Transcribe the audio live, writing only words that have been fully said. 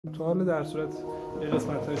تو حالا در صورت یه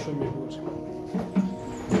قسمت‌هایش رو می‌بریم.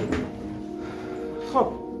 خب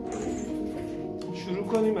شروع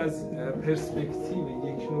کنیم از پرسپکتیو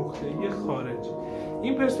یک نقطه‌ای خارجی.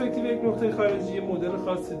 این پرسپکتیو یک نقطه خارجی یه مدل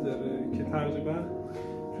خاصی داره که تقریبا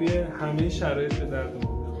توی همه شرایط به درد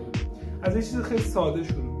ما می‌خوره. از یه چیز خیلی ساده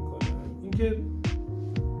شروع می‌کنم، اینکه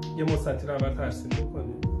یه مستطیل اول ترسیم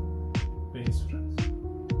بکنیم به این صورت.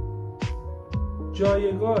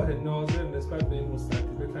 جایگاه ناظر نسبت به این مستطیل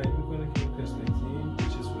تعیین می‌کنه که این پرسپکتیو به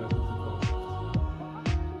چه صورت اتفاق میفته.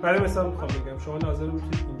 برای مثال می‌خوام بگم شما ناظر رو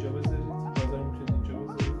می‌تونید اینجا بذارید، ناظر رو می‌تونید اینجا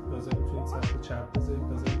بذارید، ناظر رو می‌تونید سمت چپ بذارید،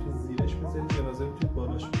 ناظر رو می‌تونید زیرش بذارید یا ناظر رو می‌تونید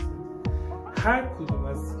بالاش بذارید. هر کدوم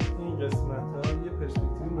از این قسمت‌ها یه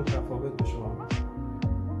پرسپکتیو متفاوت به شما میده.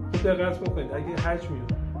 خب دقت بکنید اگه حجمی رو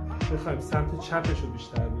بخوایم سمت چپش رو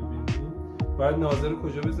بیشتر ببینیم، باید ناظر رو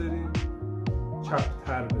کجا بذاریم؟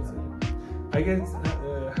 چپ‌تر بذاریم. اگه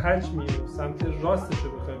حجمی رو سمت راستش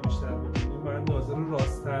رو بخوایم بیشتر ببینیم، باید ناظر رو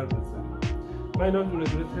راست‌تر بذاریم. من اینا دونه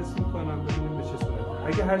دونه تست می‌کنم ببینیم به چه صورته.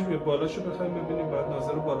 اگه حجمی بالاش رو بخوایم ببینیم، باید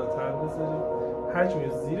ناظر رو بالاتر بذاریم. حجمی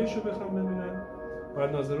زیرش رو بخوام ببینم،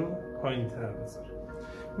 باید ناظر رو پایین‌تر بذاریم.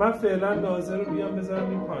 من فعلا ناظر رو بیام بذارم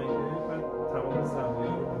این پایینه، بعد تمام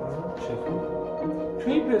زاویه‌ها رو با چک می‌کنم.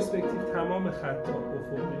 توی این پرسپکتیو تمام خط‌ها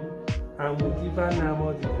افقی، عمودی و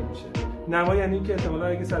نما دیده میشه. نما یعنی اینکه احتمالاً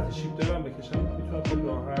اگه سطح شیب دارم بکشم، میتونم خیلی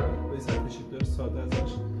راحت با سطح شیب دار ساده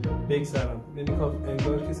ازش بگذرم. یعنی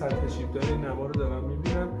انگار که سطح شیب دار نما رو دارم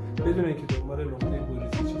میبینم بدون اینکه دنبال نقطه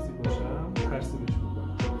گریزی چیزی باشم ترسیمش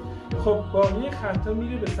میکنم. خب باقی خطا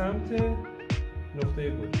میره به سمت نقطه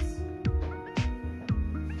گریز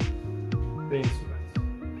به این صورت.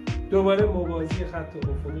 دوباره موازی خط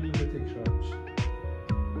افقی اینجا تکرار میشه.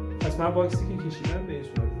 پس من باکسی که کشیدم به این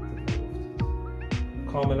صورت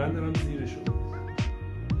کاملا دارم زیرش رو.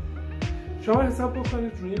 شما حساب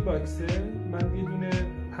بکنید روی این باکسه من یه دونه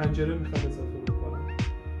پنجره میخوام اضافه بکنم.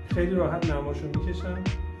 خیلی راحت نماشو میکشم.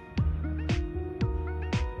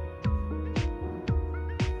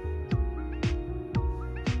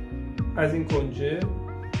 از این کنجه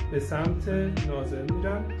به سمت ناظر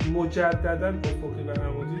میرم، مجددا افقی و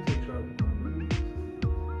عمودی تکرار میکنم.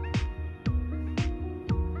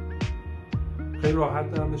 خیلی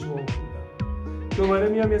راحت دارم به شما میگم. دوباره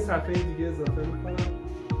میام یه صفحه دیگه اضافه میکنم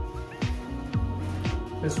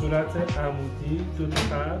به صورت عمودی دو تا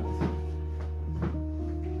خط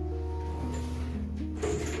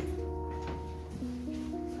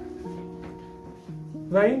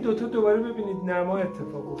و این دوتا دوباره ببینید نما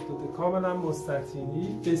اتفاق افتاده کاملا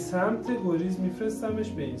مستطیلی به سمت گریز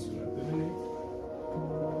میفرستمش به این صورت. ببینید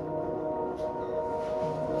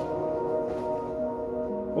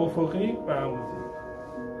افقی و عمودی.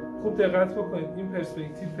 خوب دقت بکنید این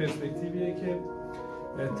پرسپکتیویه که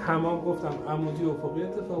تمام گفتم عمودی و افقی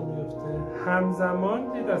اتفاق میفته،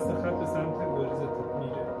 همزمان یه دسته خط به سمت گریز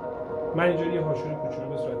میره. من اینجوری یه هاشور کوچولو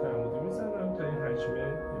به صورت عمودی میزنم تا این حجمه یه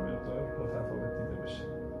مقدار متفاوت دیده بشه.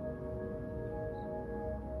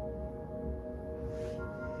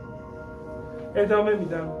 ادامه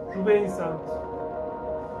میدم رو به این سمت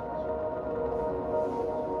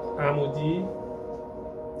عمودی،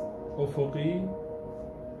 افقی،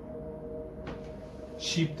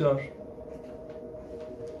 شیبدار.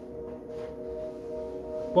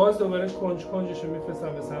 باز دوباره کنجش رو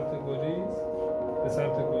میفرستم به سمت گریز، به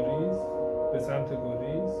سمت گریز، به سمت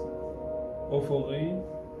گریز، افقی،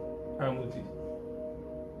 عمودی.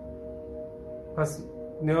 پس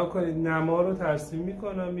نگاه کنید نما رو ترسیم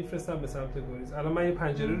میکنم میفرستم به سمت گریز. الان من یه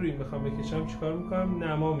پنجره روی میخوام بکشم، چیکار میکنم؟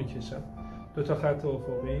 نما میکشم. دو تا خط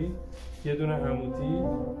افقی، یه دونه عمودی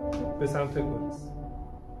به سمت گریز.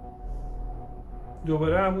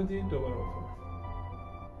 دوباره عمودی، دوباره افقی.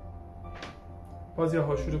 باز یه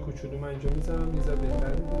هاشور کوچولو من اینجا میذارم یه ذره بهتر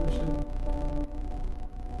دیده بشه.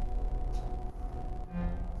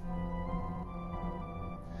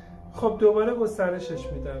 خب دوباره گسترشش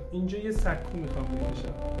میدم. اینجا یه سکو میخوام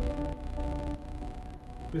بکشم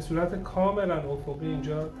به صورت کاملا افقی.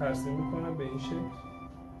 اینجا ترسیم میکنم به این شکل،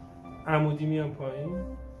 عمودی میام پایین،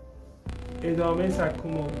 ادامه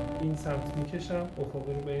سکومو این سمت میکشم،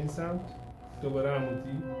 افقی رو به این سمت، دوباره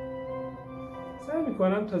عمودی. سعی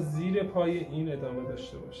میکنم تا زیر پای این ادامه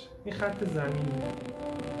داشته باشه. این خط زمینه.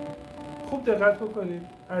 خوب دقت بکنید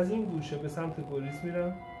از این گوشه به سمت گریز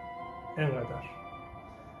میرم اینقدر.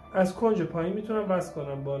 از کنج پایین میتونم وصل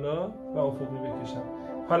کنم بالا و افقی بکشم.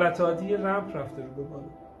 حالت عادی رمپ رفته رو به بالا.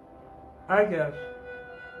 اگر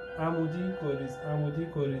عمودی گریز عمودی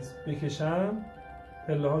گریز بکشم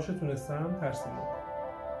پله هاشو تونستم ترسیم کنم.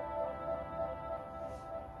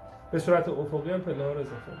 به صورت افقی هم پله ها رو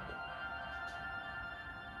اضافه کنم.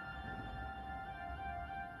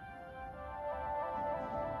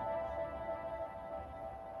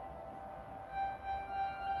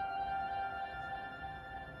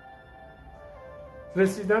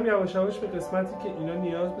 رسیدم یواش یواش به قسمتی که اینا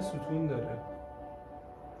نیاز به ستون داره.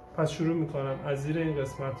 پس شروع میکنم از زیر این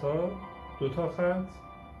قسمت ها 2 تا خط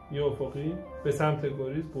یا افقی به سمت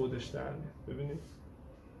گریز بودش در میاد. ببینید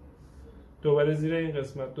دوباره زیر این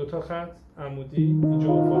قسمت 2 تا خط عمودی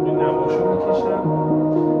اینجا افقی نماشو میکشم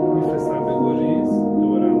میفرستم به گریز،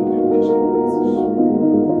 دوباره عمودی میکشم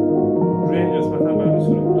روی این قسمت هم برمی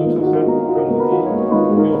صورت 2 تا خط عمودی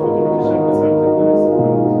یا افقی میکشم به سمت گریز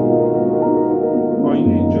عمودی.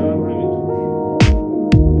 آینه اینجا هم همینطور.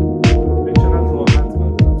 به چقدر راحت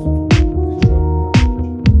باید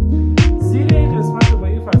زیر این قسمت رو با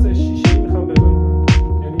یه فضای شیشه‌ای میخوام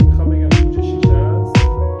ببندم، یعنی میخوام بگم اینجا شیشه است،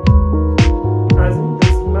 از این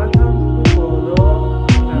قسمت هم رو بالا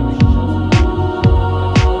این هم شیشه است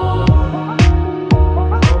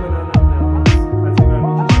کاملا هم نماز از این من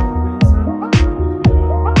میکشم به این سمت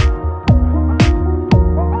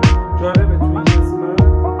جالبه تو این قسمت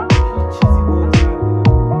هیچ چیزی بود نداره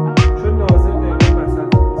چون ناظر دقیقا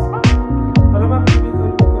وسط هست. حالا من میگم یه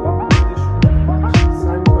کاری بکنم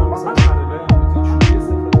سعی میکنم مثلا پنلای عمودی چوبی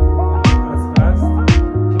استفاده بکنم از قصد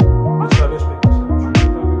که به چالش بکشم، چون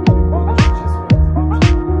میخوام ببینیم بودش به چه صورتی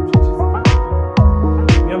نمیشه همچین چیزی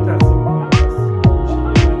میام تقسیم میکنم. پس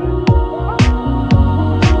میشه یه منه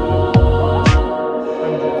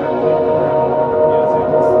همینجور تقدیم کنم نیازی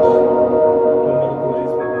نیستش دنبال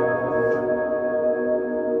گریز بگردم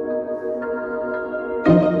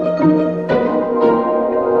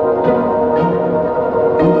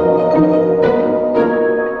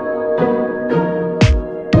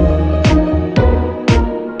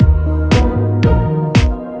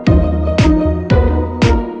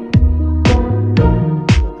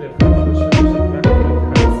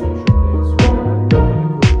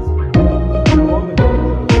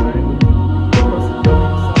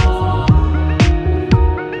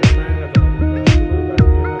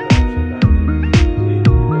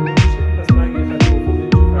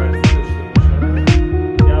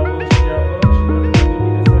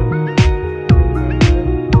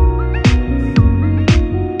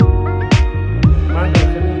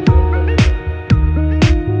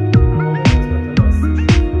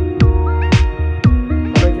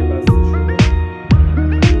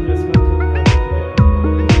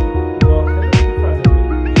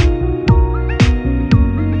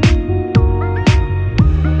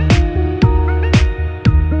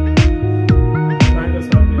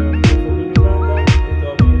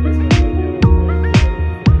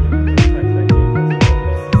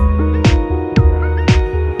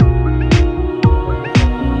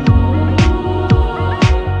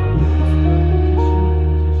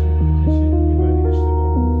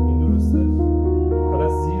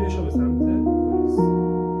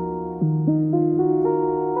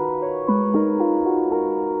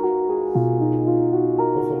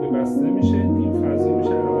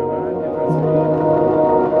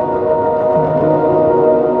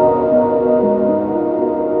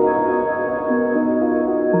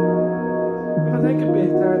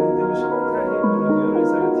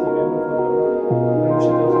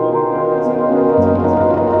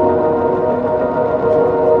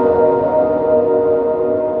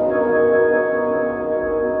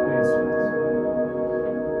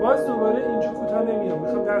باز دوباره اینجا کوتاه نمیام،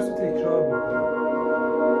 میخوام درس رو تکرار بکنم.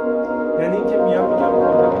 یعنی اینکه میام میگم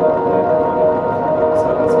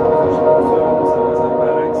مثلا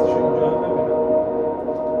برعکسش رو اینجا هم ببینم،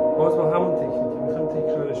 باز با همون تکنیکی میخوام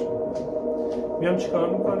تکرارش بکنم. میام چیکار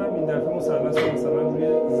میکنم؟ این دفعه مثلث رو مثلا روی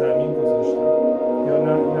زمین گذاشتم یا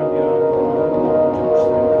نه اینم بیارم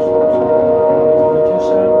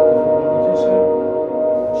میکشم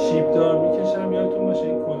شیبدار میکشم. یادتون باشه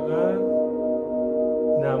این کلا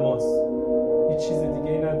نماست، هیچ چیز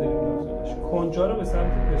دیگه ای نداریم داخلش. کنجا رو به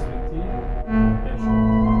سمت پرسپکتیو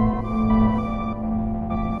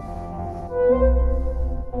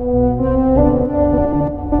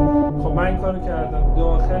خب من این کارو کردم.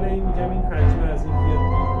 داخل این میگم این حجم از این بیاد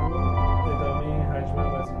بیرون، ادامه این حجم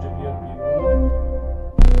هم از اینجا بیاد بیرون.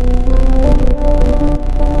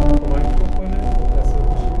 کمک بکنه متصل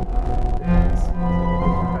بشیم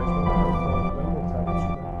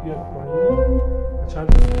بیاد پایین. چند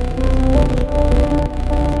تا ستون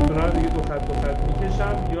رو دیگه دو خط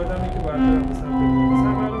میکشم. یادمه که باید برم به سمت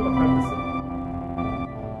مثلا رو با خط سه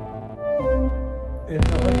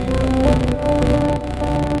انتهای این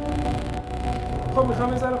خب میخوام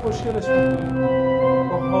یه ذره خوشگلش بکنم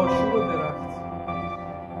با هاشو و درخت.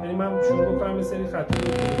 یعنی من شروع بکنم یه سری خطی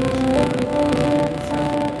رو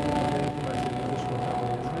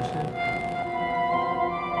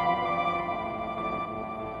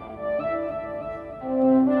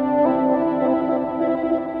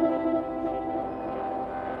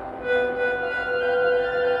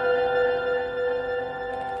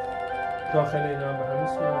داخل اینا هم به همین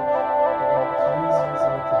صورت ریز ریز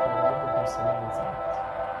اتفاقات به حوصله می‌زنه.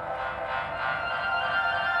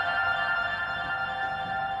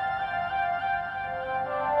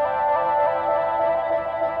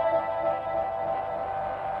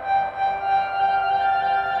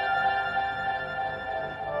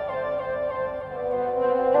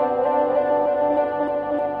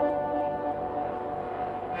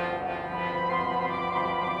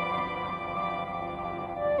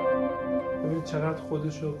 چقدر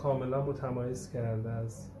خودش رو کاملا متمایز کرده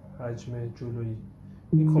از حجم جلویی.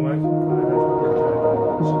 این کمک میکنه حجم بهتر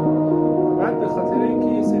بشه. بعد به خاطر اینکه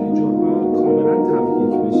یه سری جاها کاملا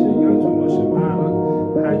تفکیک بشه، یادتون باشه من الان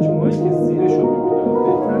حجمایی که زیرش رو میبینم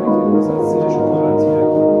بهتره که مثلا زیرش رو کاملا تیره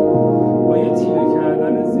کنم. با یه تیره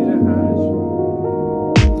کردن زیر حجم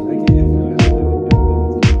اگه یه فیلم دارید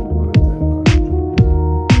ببینید که راحت‌تر کار انجام.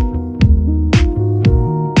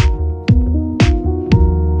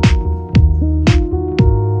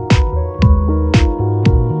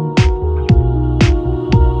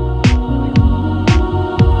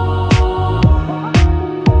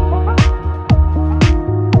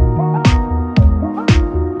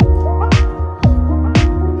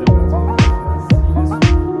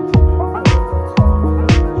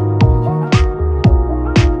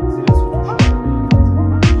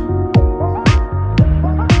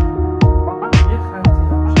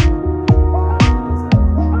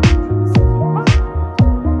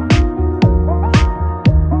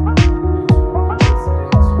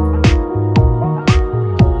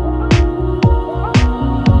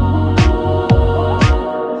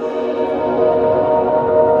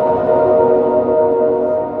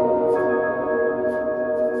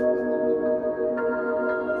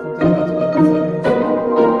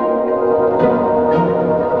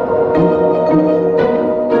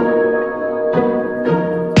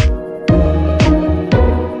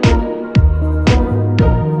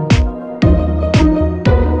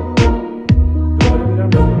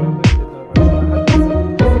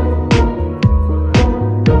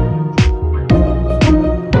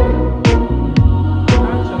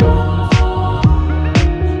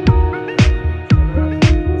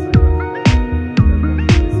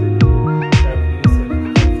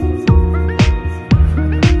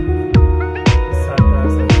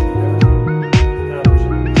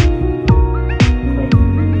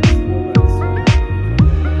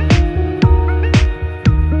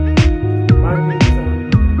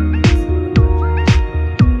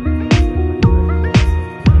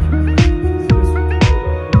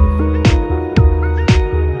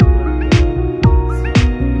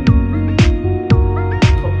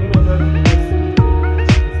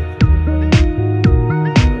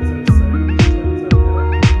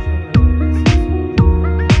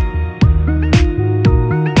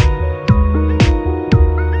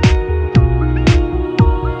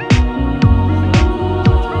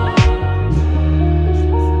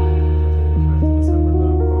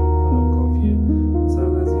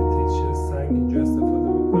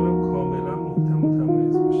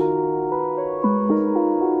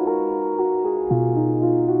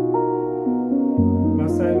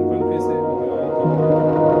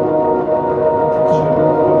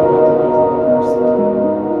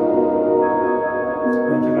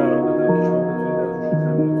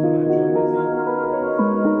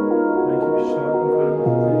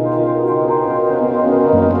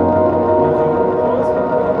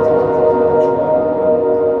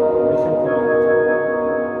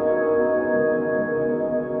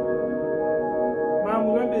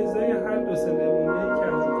 معمولا به ازای هر دو سه نمونه‌ای که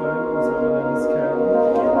از کارهای مصاحبه ریز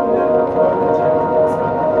کردیم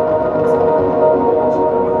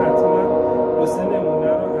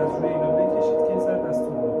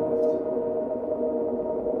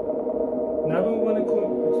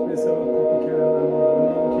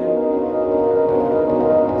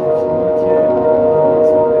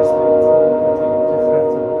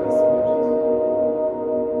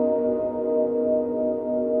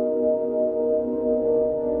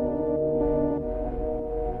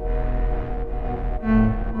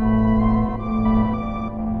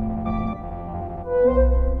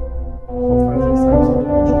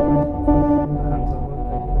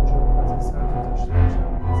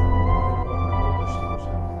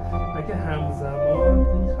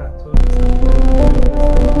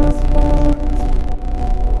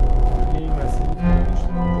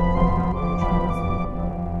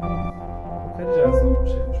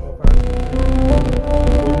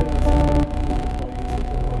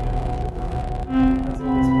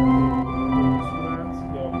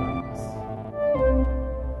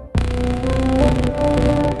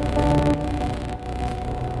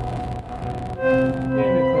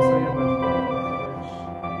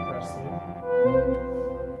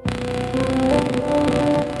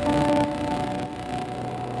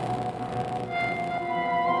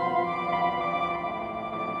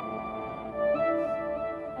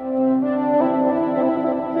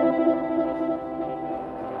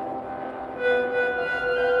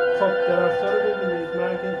خب درخت‌ها رو ببینید. من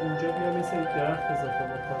اگه اینجا بیام مثل یک درخت اضافه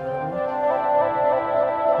بکنم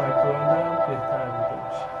بک‌گراندم بهتر دیده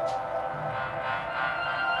میشه.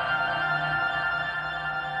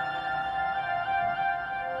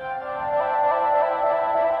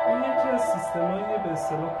 این یکی از سیستم‌های به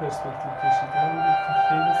اصطلاح پرسپکتیو کشیدن بود که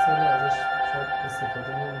خیلی سال ازش شاید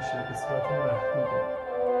استفاده نمیشه، به صورت محدوده.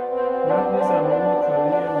 من یه زمانی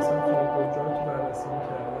کاری مثلا کلیپورجا رو تو بررسی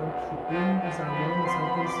می‌کردم، تو اون زمان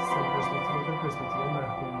مثلا این سیستم پرسپکتیو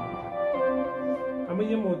محدود بود، اما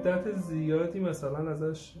یه مدت زیادی مثلا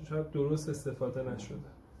ازش شاید درست استفاده نشده.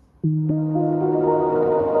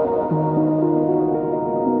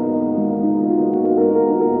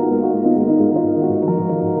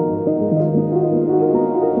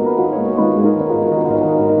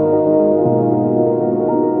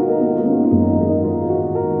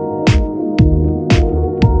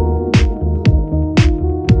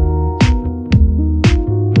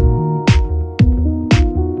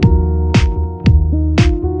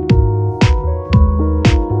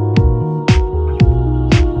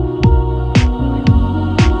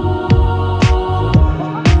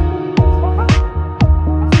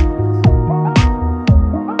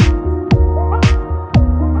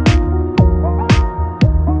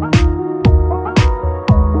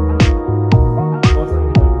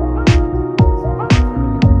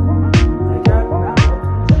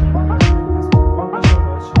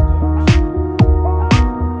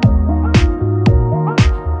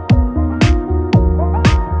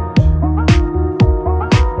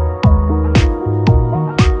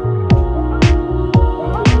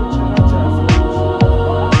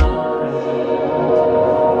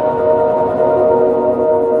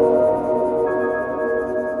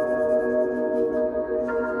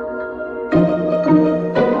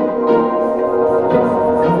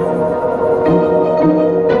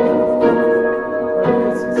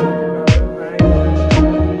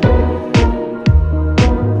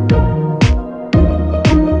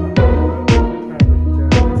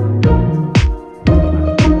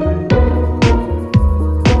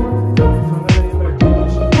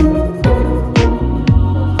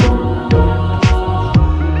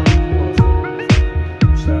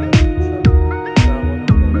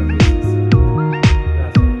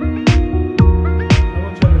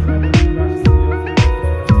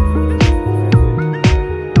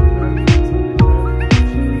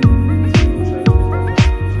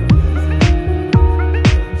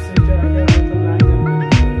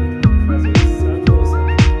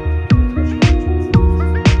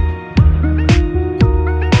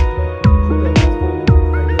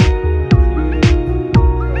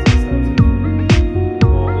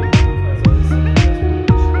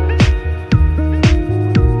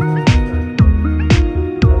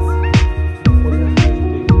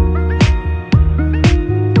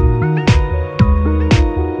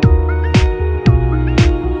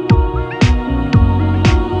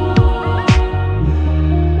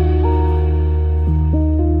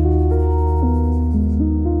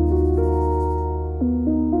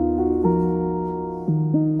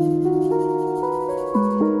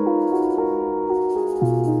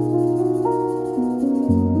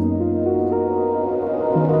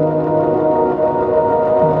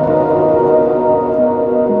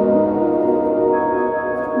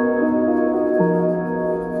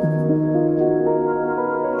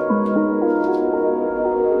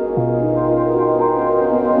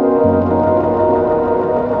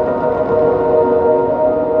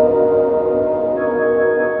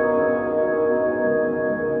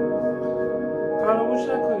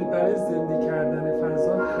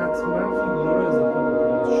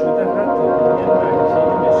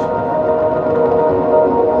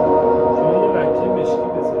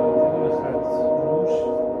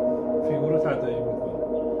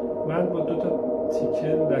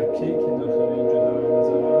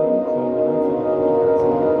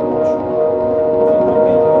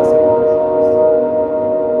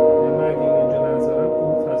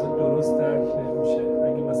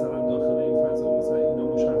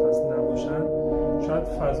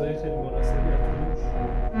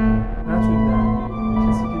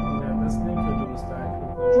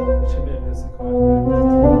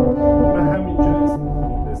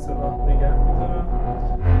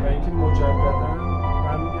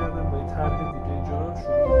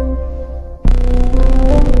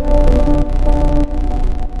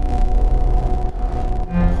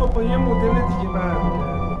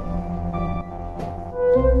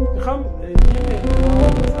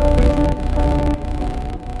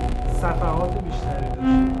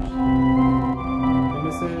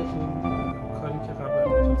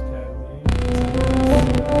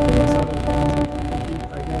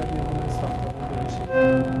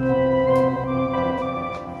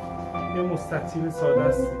 ترتیب ساده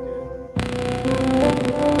است دیگه.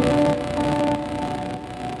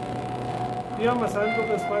 بیام مثلا دو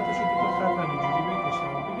قسمتش رو دو خط همینجوری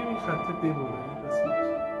بکشم، بگم این خطه ببره، این قسمت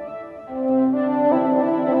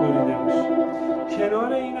بریده میشه.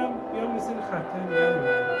 کنار اینم بیام مثل خطه دیگه رو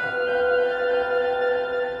ببرم.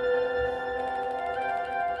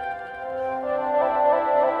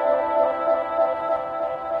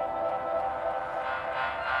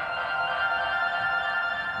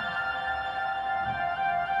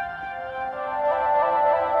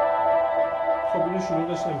 خب اینو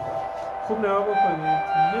شروعش نمی‌کنم. خوب نگاه بکنید،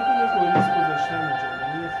 یه دونه گریز گذاشتم اینجا،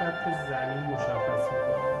 یعنی یه خط زمین مشخص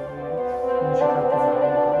می‌کنم. ببینید این میشه خط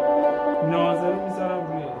زمین. نازه رو میذارم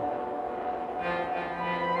روی این.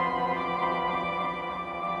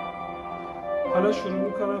 حالا شروع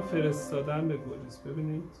می‌کنم فرستادن به گریز.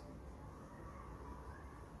 ببینید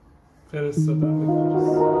فرستادن به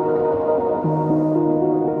گریز.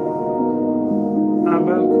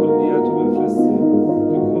 اول کلیت رو بفرستید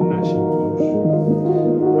که گم نشیم توش،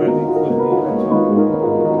 ولی کلیت رو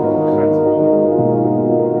خط کنید،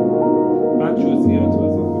 بعد جزئیات رو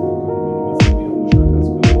اضافه بکنید. مثلا بیان مشخص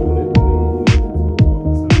کنید دونه دونه این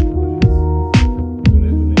اتفاقا مثلا گریز، دونه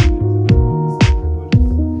دونه این اتفاقا مثلا گریز،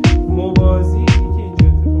 موازی اینی که اینجا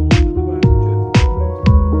اتفاق افتاده باید اینجا اتفاق افتاده.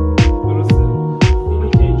 درسته؟ اینی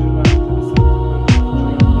که اینجا باید افتاده سمت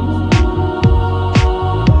کنید،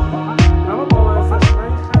 اما با منصف من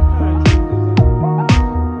این خط رو انجام دادم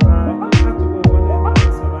و این خط رو به عنوان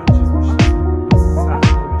مثلا چیز میشناسم،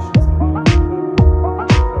 سخت میشناسم،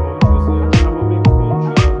 تمام جزئیات تمام این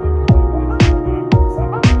کنجا نمیتونم برم بفرستم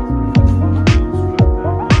به این صورت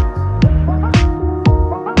در میاد.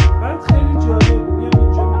 بعد خیلی جالب میام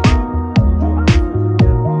اینجا میگم اینجا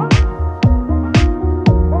افقیت میاد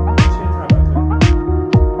چه طبقه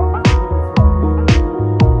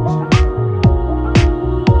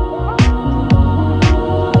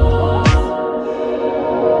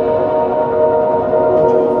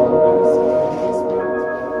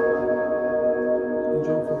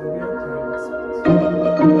اینجا افقیت میاد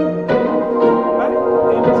بعد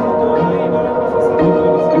ابتدای اینا رو می‌فرستم به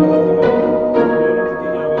گریز. اینا رو دیگه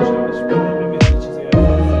یواش یواش بدم ببینید چه چیزی هست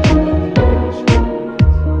میفرستم. این قسمت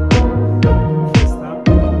میفرستم به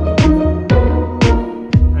این صورت،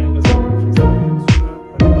 بعد این قسمت میفرستم به این صورت،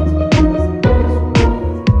 بعد این قسمت میفرستم به این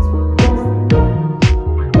صورت.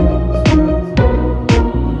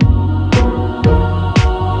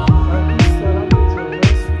 بعد دوست دارم یه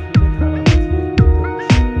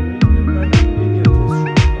جاهای سکون طبقاتی پیدا بشه. بعد این یه تست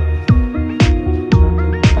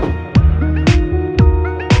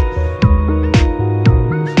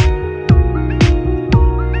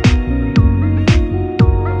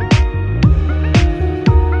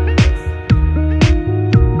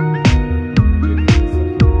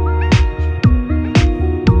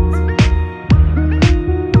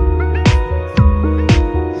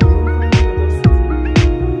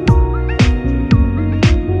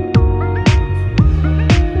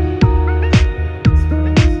شروع کنم. چند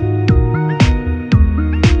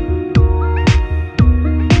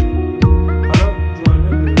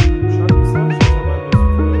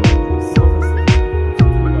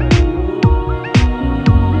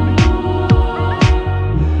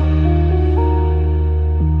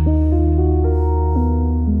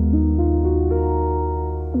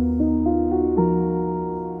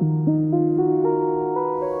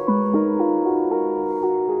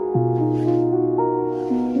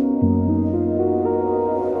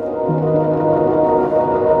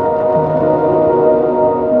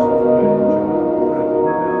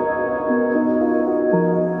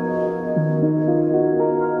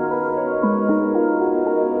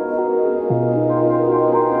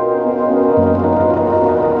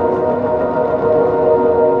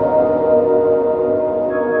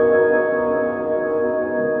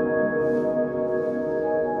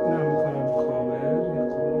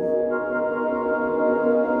دیگه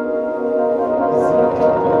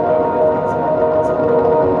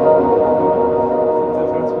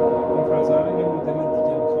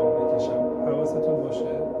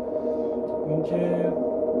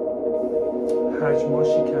حجما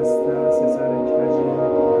شکسته است، یه ذره کجه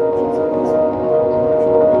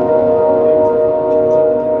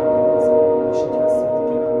شکسته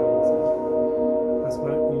دیگه رقم بزنم. پس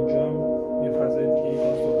من اینجا یه فضای دیگه ای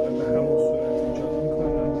باز دوباره به همون صورت ایجاد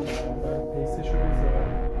میکنم و بیسش رو بذارم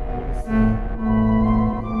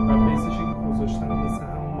و بیسشی که گذاشتم مثل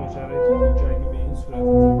همون ماجرایی که اینجا اگه به این صورت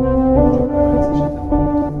اینجا برعکسش اتفاق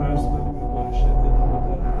میفته، فرض کنیم میباره شده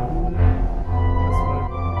داره همونه. پس من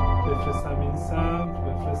بفرستم این سمت،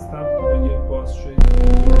 بفرستم با یه بازشوی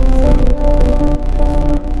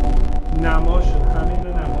نماش همین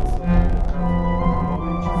نماز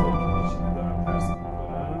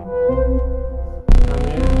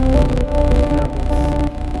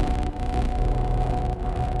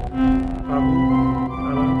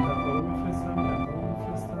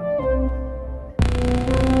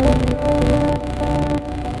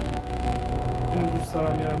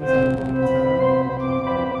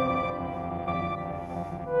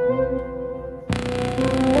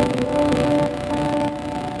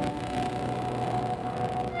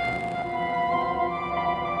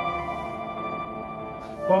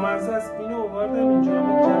مزه است. اینو آوردم اینجا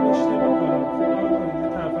من جمعش نمی‌کنم. خب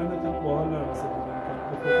طرفند باحال دارم واسه دیدن کنم.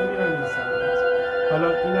 افقی میرم این سمت. حالا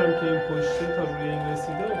اینم که این پشته تا روی این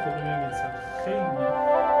رسیده افقی میرم این سمت. خیلی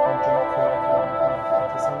اونجا کار کردم.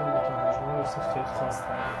 اتصال که حجمه رو خیلی خاص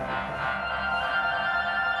تر.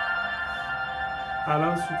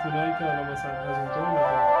 الان ستونایی که حالا مثلا از اونجا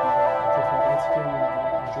اتفاقاتی که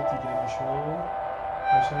اونجا دیده میشه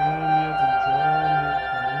قشنگ میاد اینجا میاد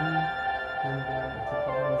پایین نمیدونم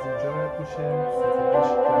اتفاقا از اینجا رد میشه ستوناش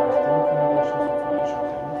درخته میتونه باشه ستوناش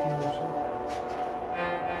شاخه میتونه باشه.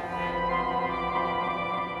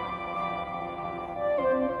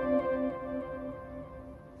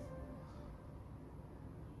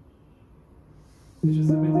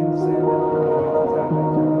 اجازه بدیم ذهنتون بابت تحلیل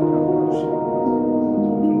کردن باشه.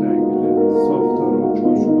 خودتون درگیر ساختار و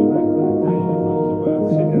چارچوب نکنید در این حال که باید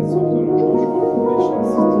خیلی از ساختار و چارچوب رو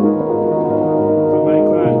بشناسید. خب من این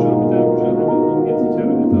کار انجام میدم جالبه این یه تیکه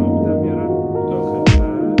رو ادامه میدم میارم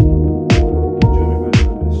داخل‌تر اینجا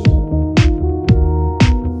میبرمش.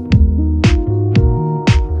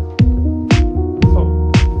 خب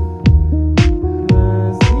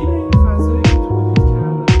زیر این فضایی که تولید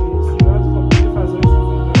کردم به این صورت خب یه فضای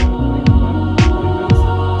سوزونده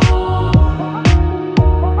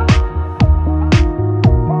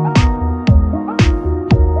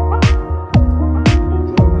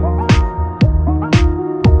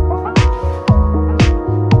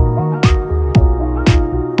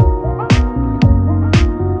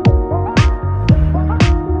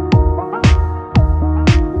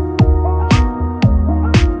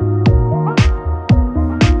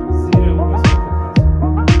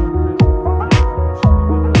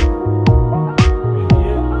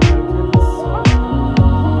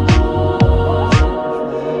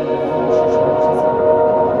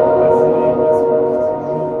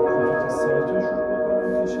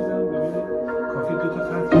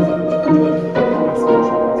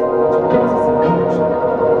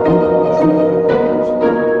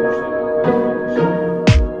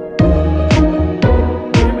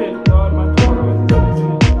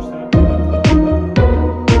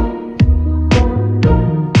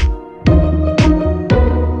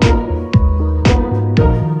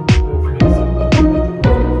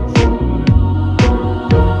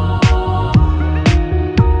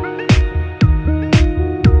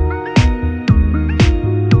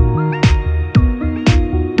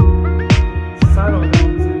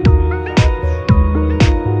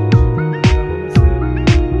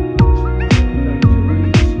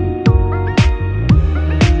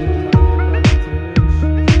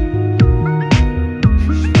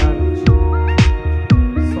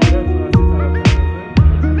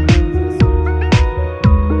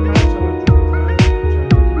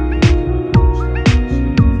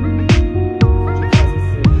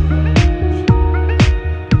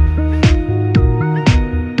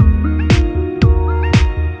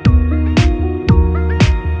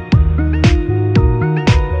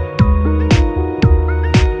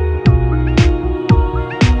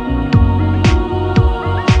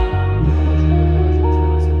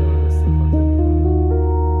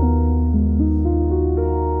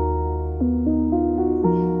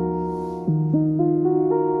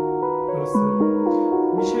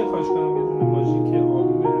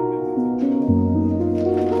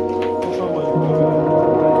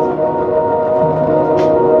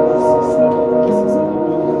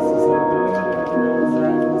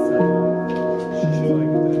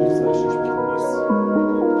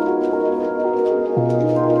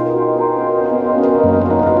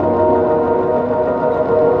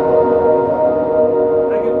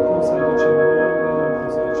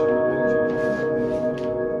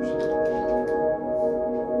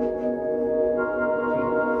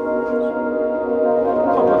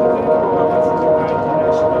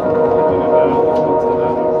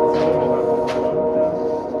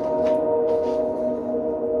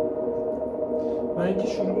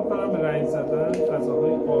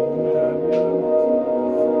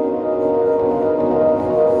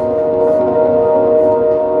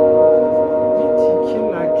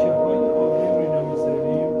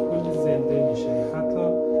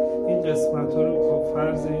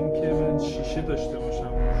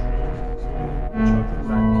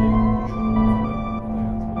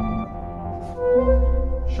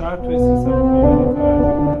شاید توی سیستم کاملی کار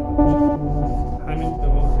انجام نداده باشه. همین به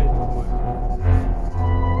ما خیلی کمک می‌کنه.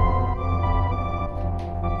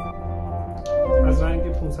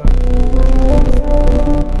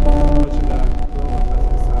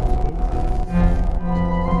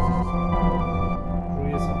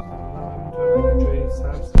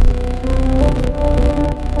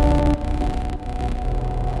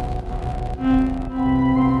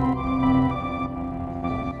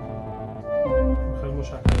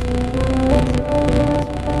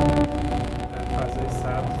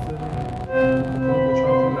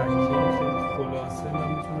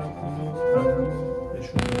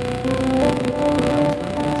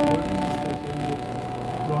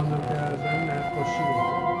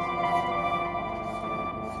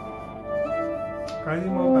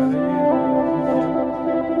 قدیم ما برای اینکه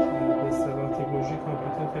به اصطلاح تکنولوژی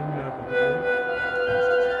کامپیوتر خیلی نبوده،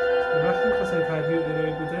 وقتی می‌خواستن تغییر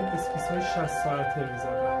ارائه بدن اسکیس‌های 60 ساعته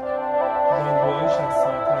می‌زدن، راندوهای 60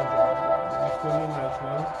 ساعته انجام می‌دادن، کل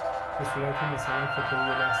مجموعه به صورت مثلا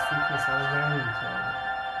فوتوریالیستیک مثلا رنگ می‌کردن.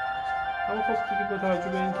 اما خب دیگه با توجه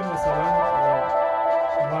به اینکه مثلا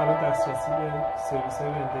ما الان دسترسی به سرویس‌های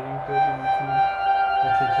رندرینگ داریم، می‌تونیم با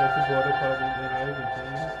کیفیت بالا کاربرد ارائه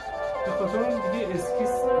بدیم، به خاطر اون دیگه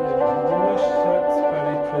اسکیس روش شاید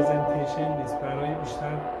برای پرزنتیشن نیست، برای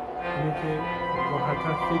بیشتر اینه که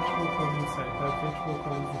راحت‌تر فکر بکنیم، سریع‌تر فکر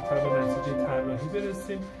بکنیم، زودتر به نتیجه طراحی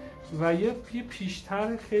برسیم و یه پیشتر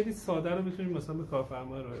خیلی ساده رو بتونیم مثلا به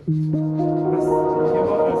کارفرما ارائه بدیم. پس یه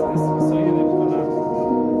بار از اسکیس‌های نمی‌کنم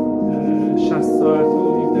 60 ساعت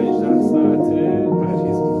و 17-18 ساعته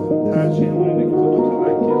پرهیز می‌کنم. ترجیحمون اینه که با دو تا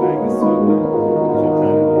رنگ ساده بتونیم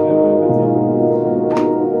طراحی ارائه بدیم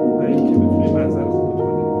و اینکه بتونیم منظر خوب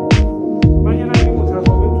تولید کنیم. من یه رنگ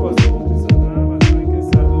متفاوت تو آسمون می‌زنم، از رنگ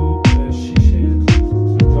 106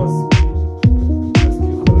 جاسمین از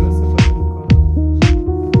کیک‌کلر استفاده می‌کنم.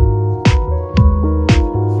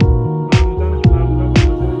 معمولاً به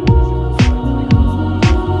خاطر انرژی مثبتی که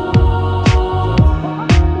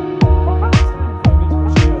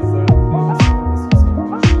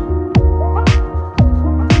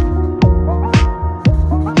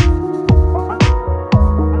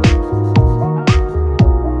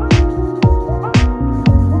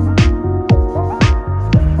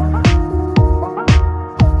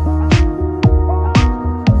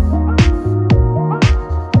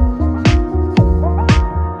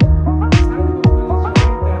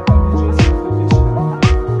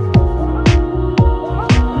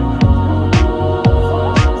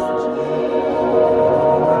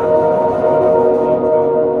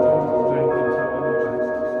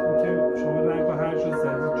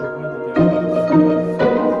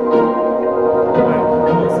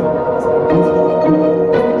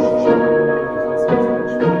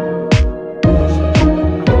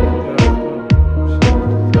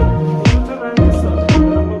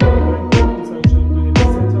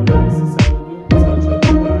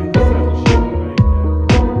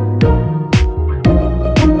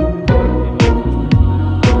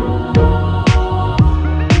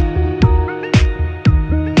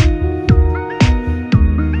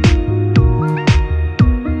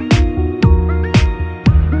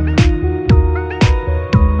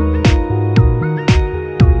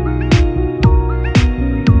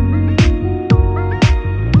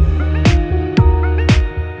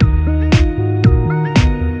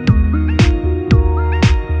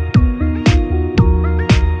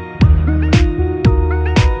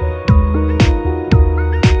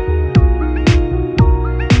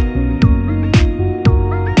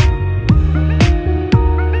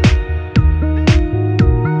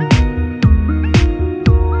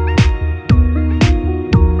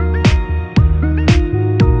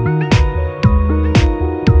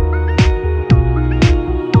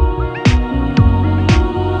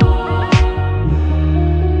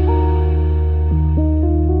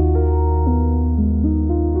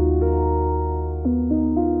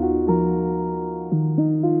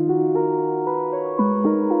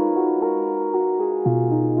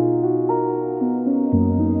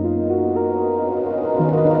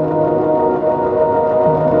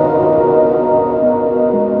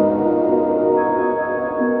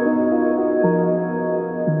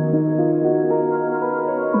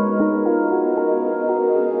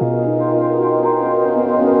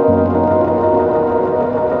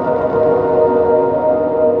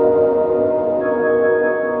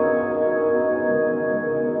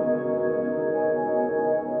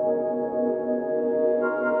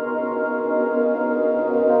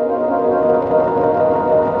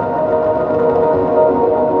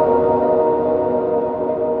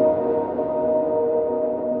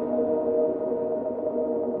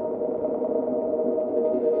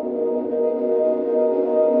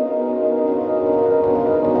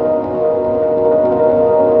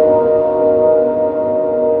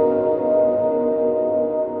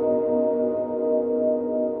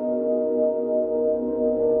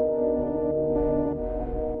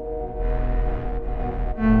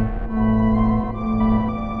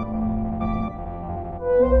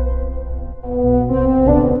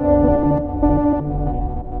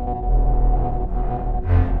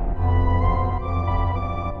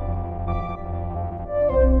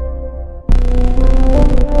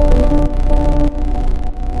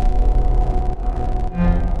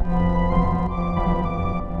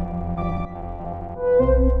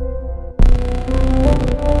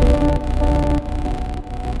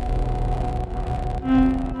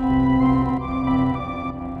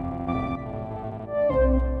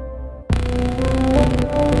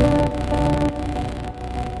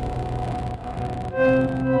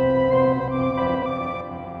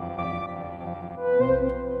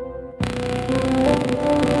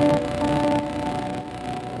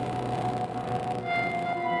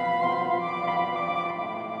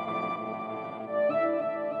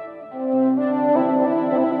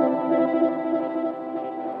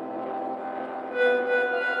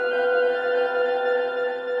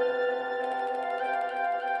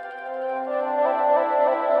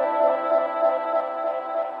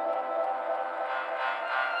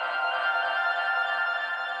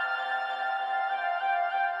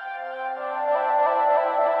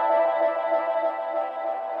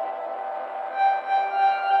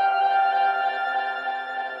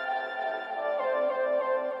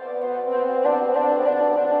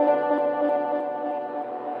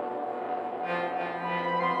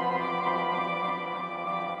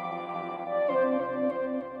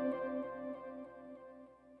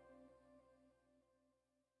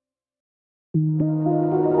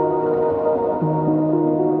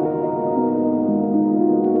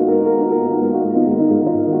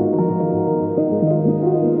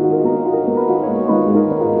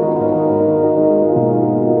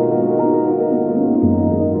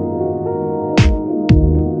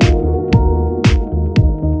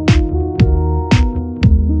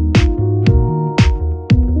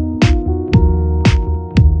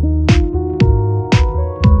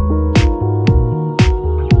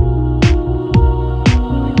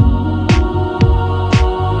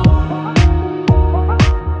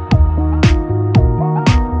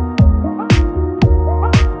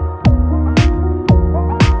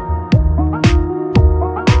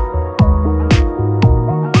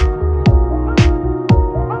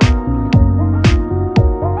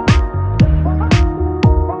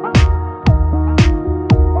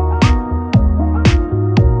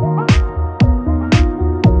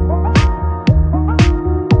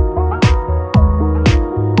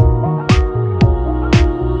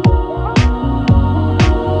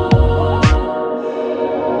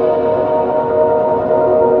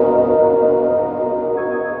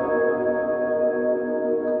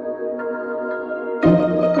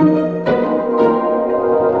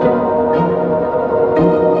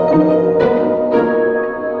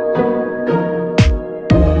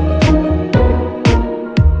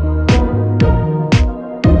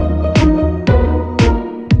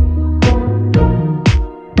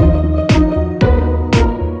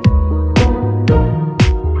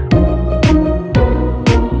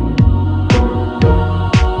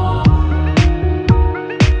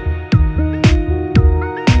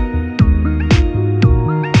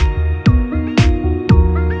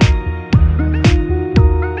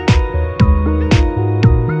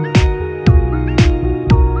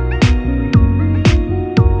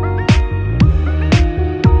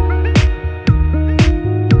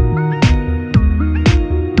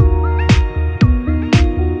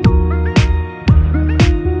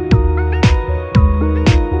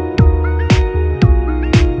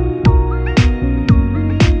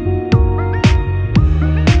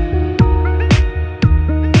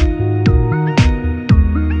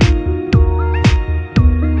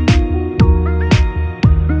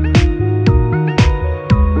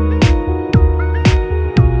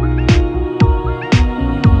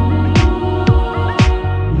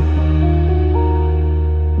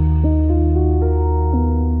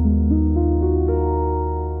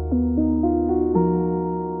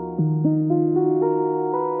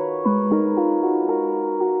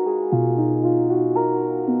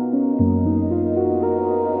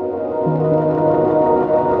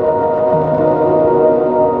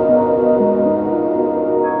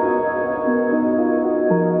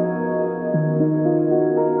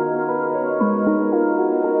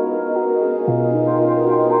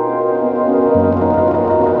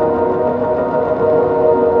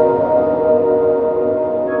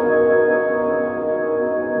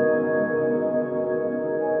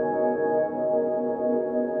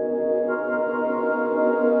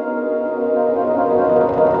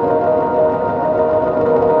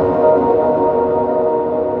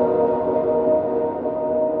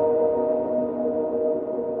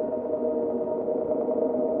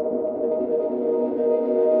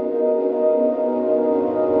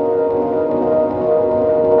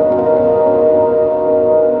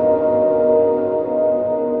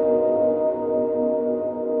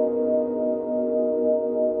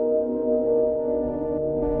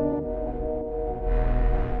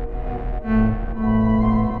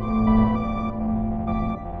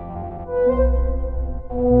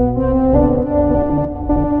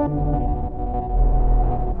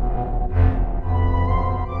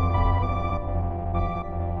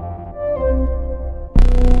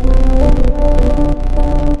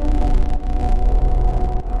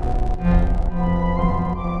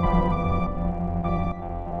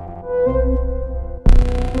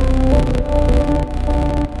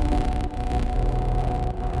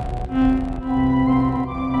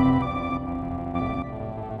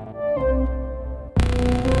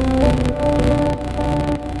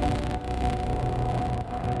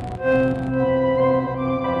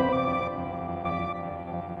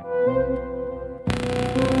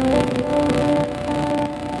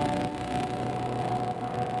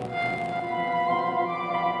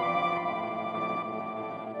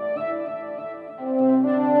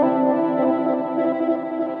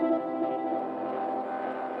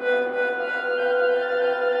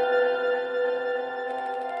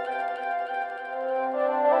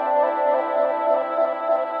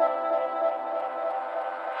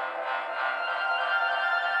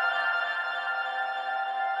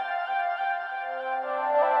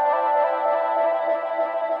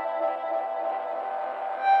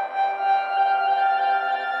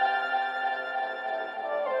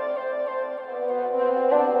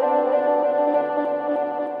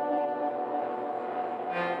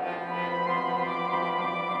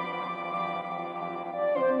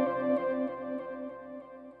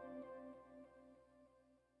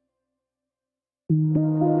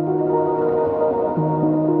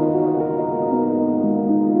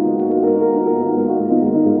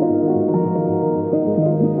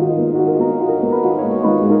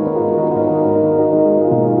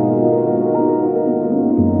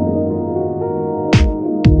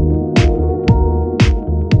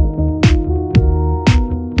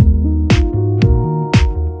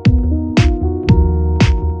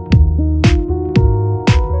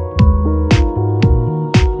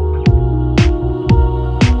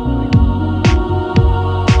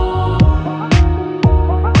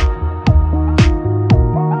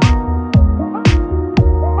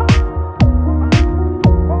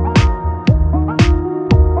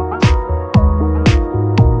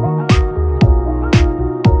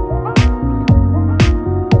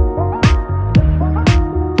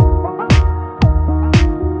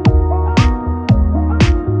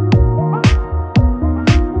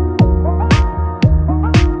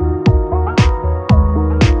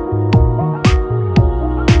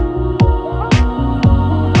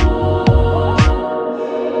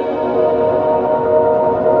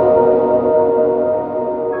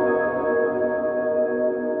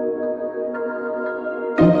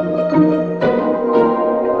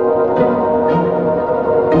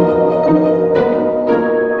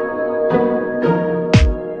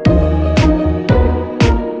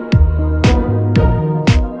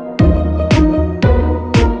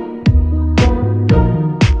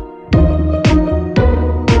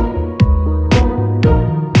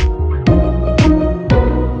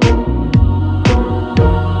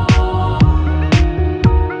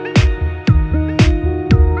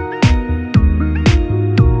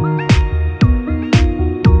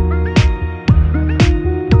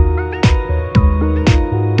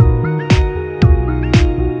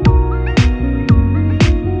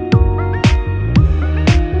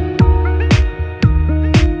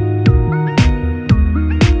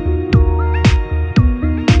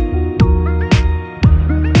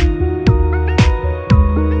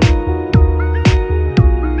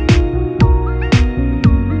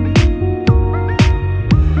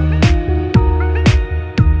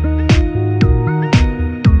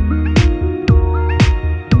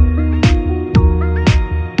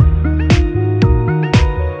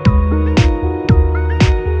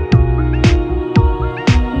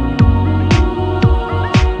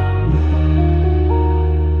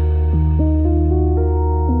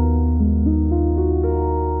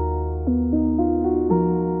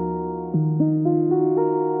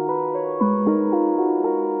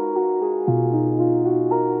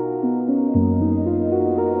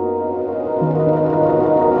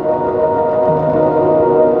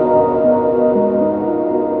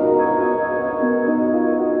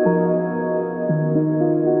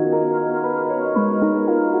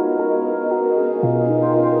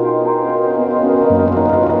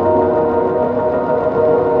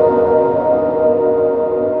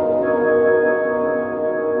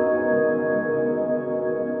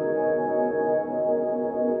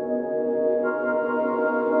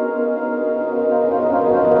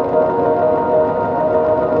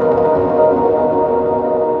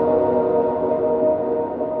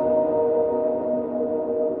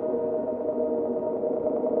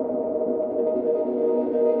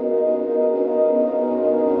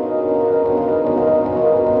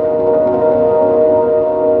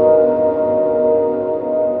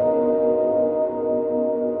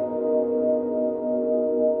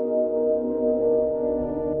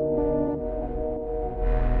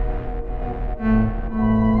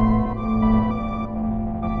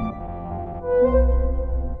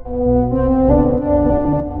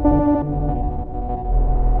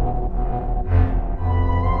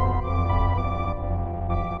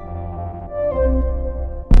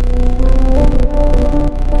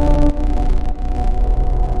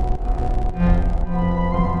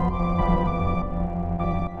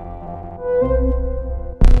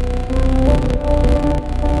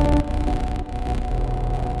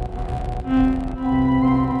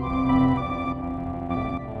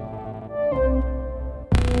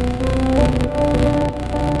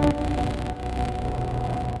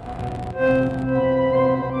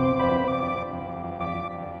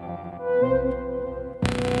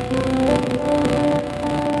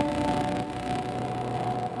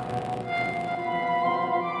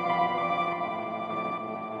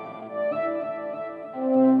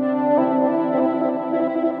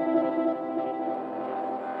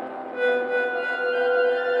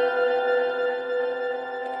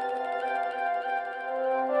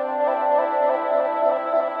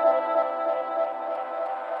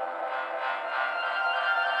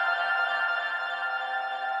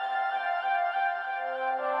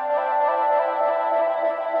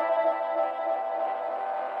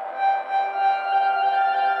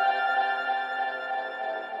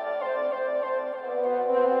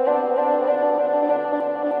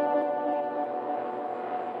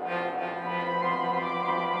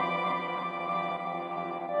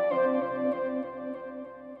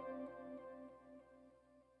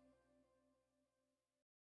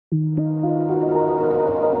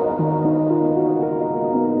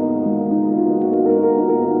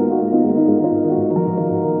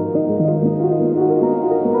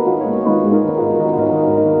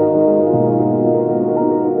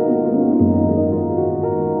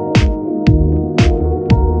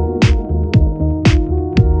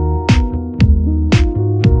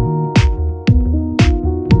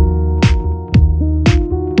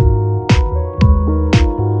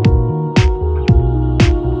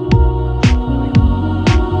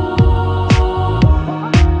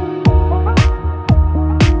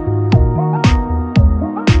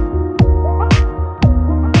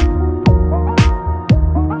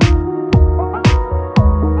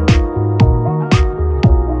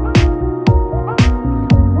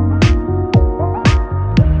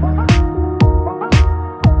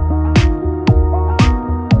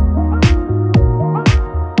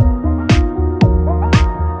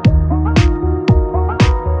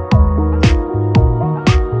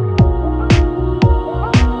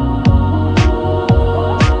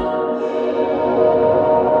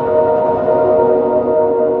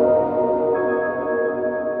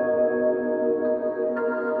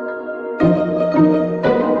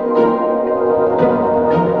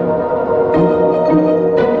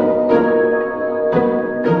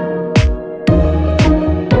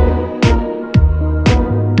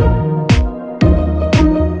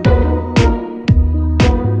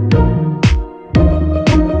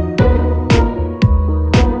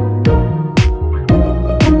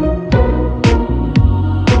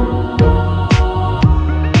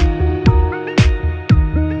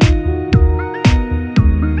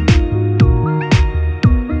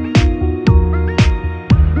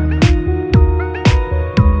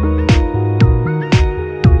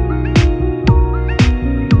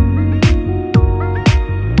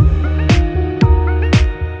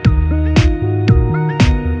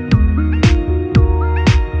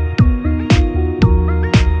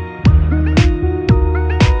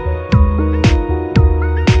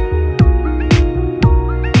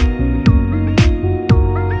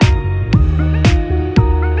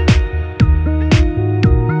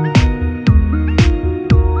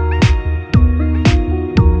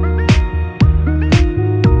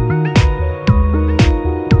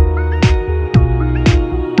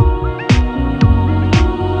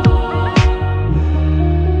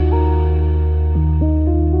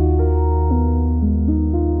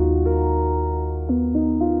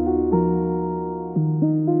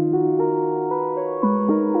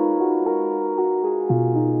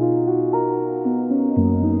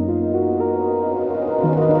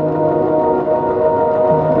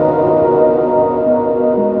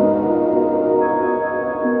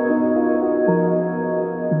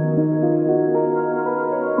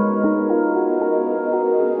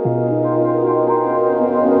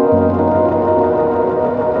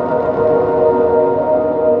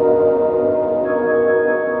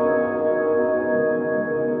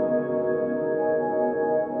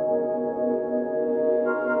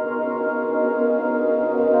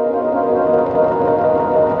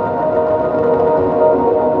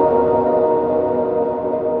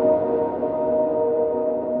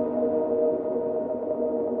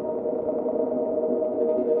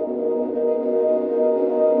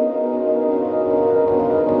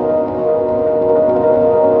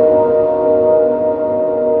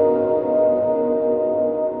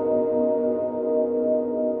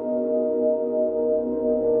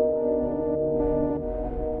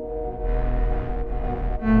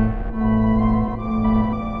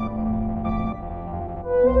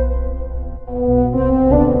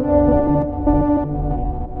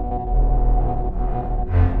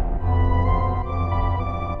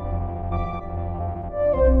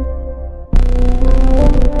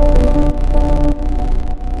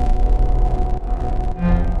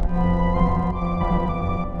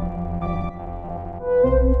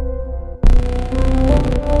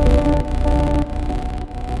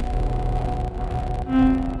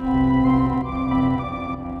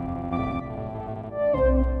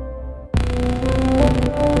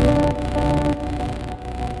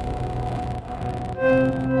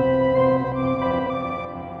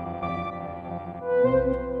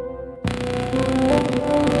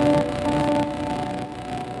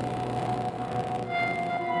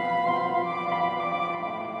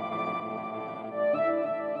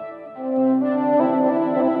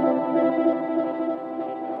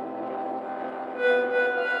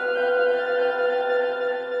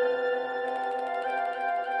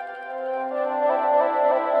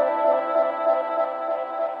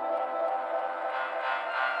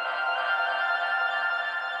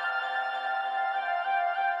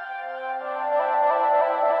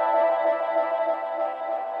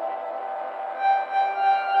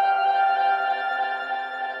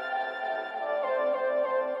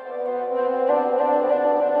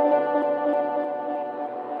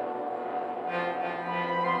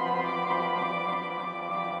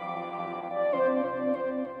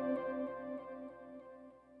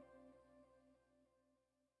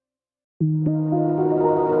میکنم.